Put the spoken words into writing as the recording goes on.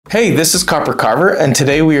Hey, this is CopperCarver, and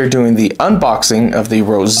today we are doing the unboxing of the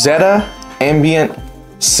Rossetta Ambient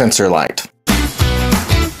Sensor Light.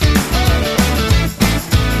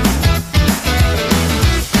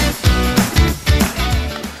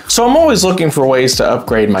 So I'm always looking for ways to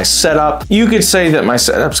upgrade my setup. You could say that my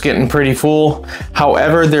setup's getting pretty full.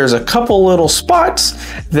 However, there's a couple little spots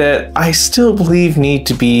that I still believe need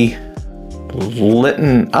to be light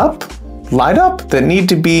up, that need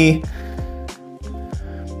to be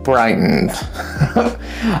brightened.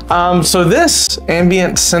 So this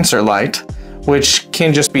ambient sensor light, which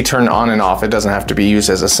can just be turned on and off, it doesn't have to be used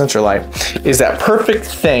as a sensor light, is that perfect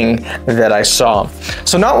thing that I saw.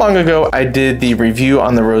 So not long ago, I did the review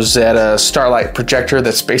on the Rossetta Starlight projector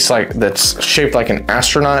that's shaped like an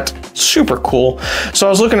astronaut. Super cool. So I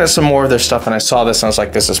was looking at some more of their stuff and I saw this and I was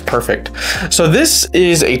like, this is perfect. So this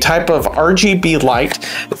is a type of RGB light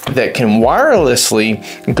that can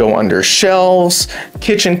wirelessly go under shelves,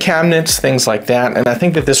 kitchen cabinets, things like that. And I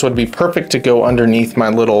think that this would be perfect to go underneath my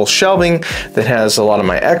little shelving that has a lot of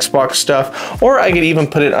my Xbox stuff, or I could even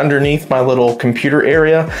put it underneath my little computer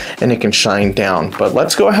area and it can shine down. But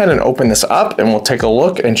let's go ahead and open this up and we'll take a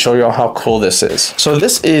look and show you how cool this is. So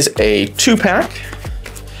this is a 2-pack.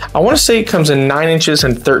 I want to say it comes in 9 inches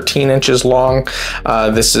and 13 inches long.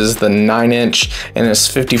 This is the 9-inch and it's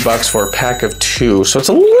 50 bucks for a pack of 2. So it's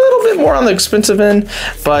a little bit more on the expensive end,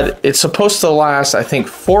 but it's supposed to last, I think,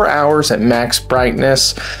 4 hours at max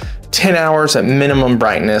brightness, 10 hours at minimum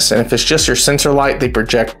brightness. And if it's just your sensor light, they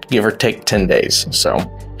project give or take 10 days. So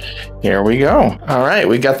here we go. All right,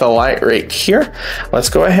 we got the light right here. Let's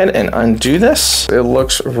go ahead and undo this. It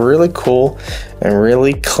looks really cool and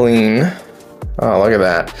really clean. Oh, look at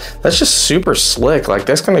that. That's just super slick. Like,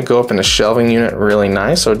 that's gonna go up in the shelving unit really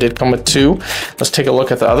nice. So it did come with 2. Let's take a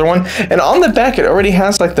look at the other one. And on the back, it already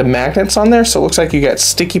has like the magnets on there. So it looks like you got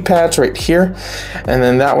sticky pads right here. And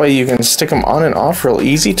then that way you can stick them on and off real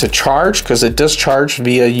easy to charge, because it does charge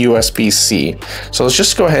via USB-C. So let's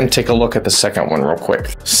just go ahead and take a look at the second one real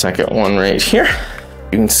quick. Second one right here.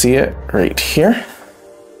 You can see it right here.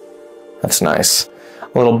 That's nice.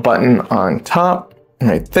 A little button on top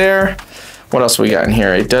right there. What else we got in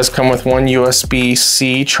here? It does come with one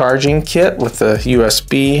USB-C charging kit with the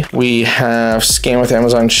USB. We have scan with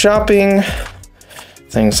Amazon Shopping,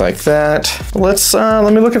 things like that.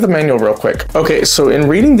 Let me look at the manual real quick. Okay, so in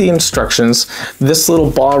reading the instructions, this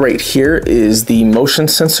little ball right here is the motion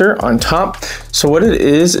sensor on top. So what it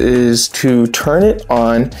is to turn it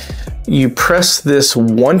on, you press this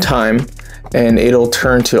one time and it'll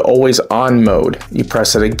turn to always on mode. You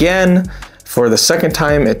press it again. For the second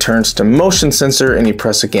time, it turns to motion sensor, and you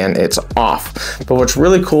press again, it's off. But what's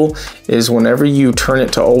really cool is whenever you turn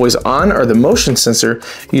it to always on, or the motion sensor,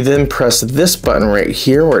 you then press this button right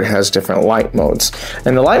here where it has different light modes.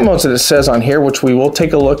 And the light modes that it says on here, which we will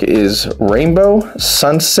take a look, is rainbow,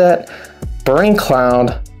 sunset, burning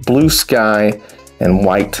cloud, blue sky, and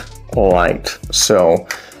white light. So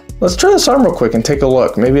let's turn this on real quick and take a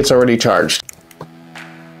look. Maybe it's already charged.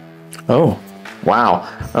 Oh, wow,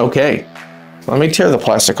 okay. Let me tear the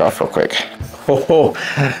plastic off real quick. Oh,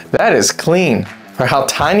 that is clean. For how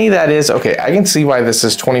tiny that is, okay, I can see why this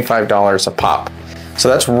is $25 a pop. So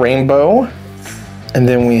that's rainbow. And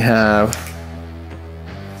then we have,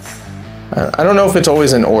 I don't know if it's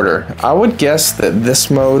always in order. I would guess that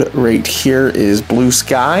this mode right here is blue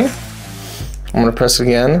sky. I'm gonna press it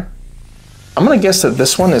again. I'm gonna guess that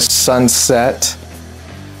this one is sunset,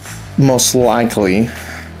 most likely.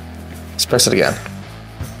 Let's press it again.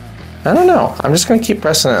 I don't know. I'm just gonna keep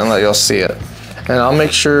pressing it and let y'all see it. And I'll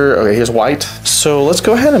make sure, okay, here's white. So let's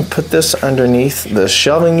go ahead and put this underneath the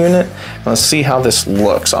shelving unit. And let's see how this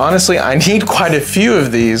looks. Honestly, I need quite a few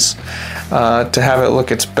of these to have it look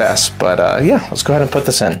its best. But yeah, let's go ahead and put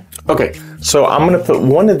this in. Okay, so I'm gonna put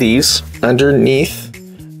one of these underneath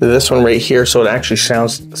this one right here so it actually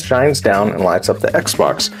shines down and lights up the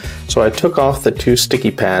Xbox. So I took off the 2 sticky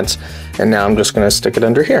pads and now I'm just gonna stick it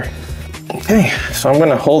under here. Okay, so I'm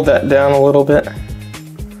gonna hold that down a little bit.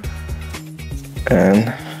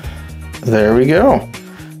 And there we go.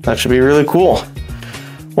 That should be really cool.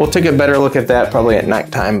 We'll take a better look at that probably at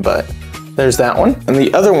nighttime, but there's that one. And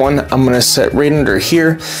the other one I'm gonna set right under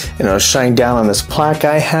here and it'll shine down on this plaque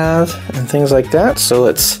I have and things like that. So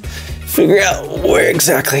let's figure out where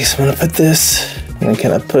exactly. So I'm gonna put this and then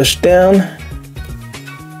kind of push down.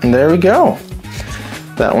 And there we go.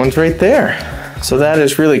 That one's right there. So that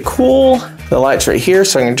is really cool. The light's right here,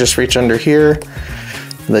 so I can just reach under here,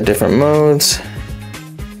 the different modes.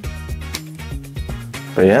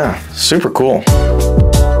 But yeah, super cool.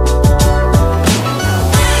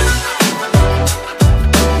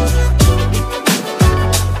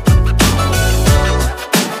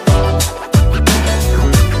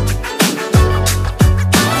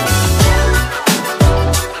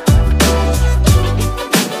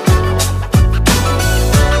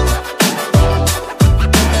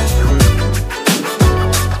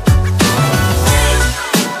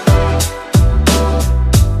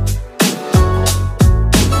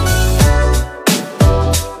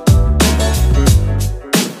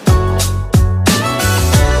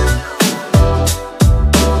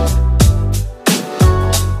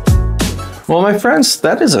 Well, my friends,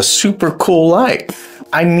 that is a super cool light.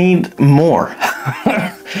 I need more.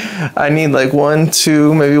 I need like 1,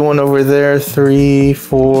 2, maybe one over there, 3,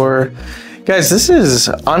 4. Guys, this is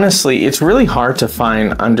honestly, it's really hard to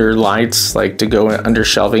find under lights, like to go under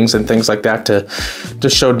shelvings and things like that to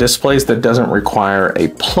show displays that doesn't require a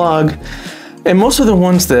plug. And most of the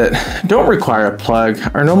ones that don't require a plug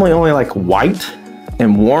are normally only like white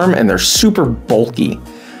and warm, and they're super bulky.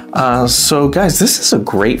 So guys, this is a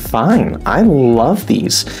great find. I love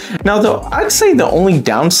these. Now though, I'd say the only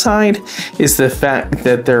downside is the fact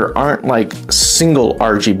that there aren't like single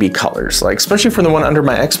RGB colors, like especially for the one under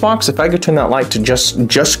my Xbox. If I could turn that light to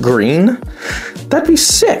just green, that'd be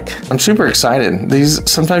sick. I'm super excited.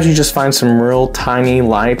 These, sometimes you just find some real tiny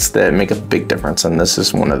lights that make a big difference, and this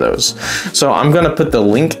is one of those. So I'm gonna put the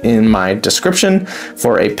link in my description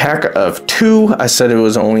for a pack of 2. I said it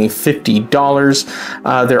was only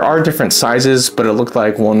 $50. There are different sizes, but it looked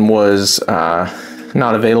like one was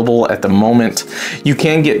not available at the moment. You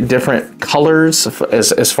can get different colors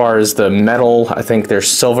as far as the metal. I think there's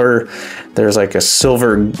silver, there's like a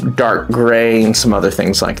silver dark gray, and some other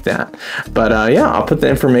things like that. But yeah, I'll put the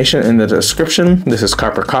information in the description. This is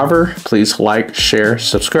CopperCarver. Please like, share,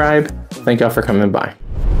 subscribe. Thank y'all for coming by.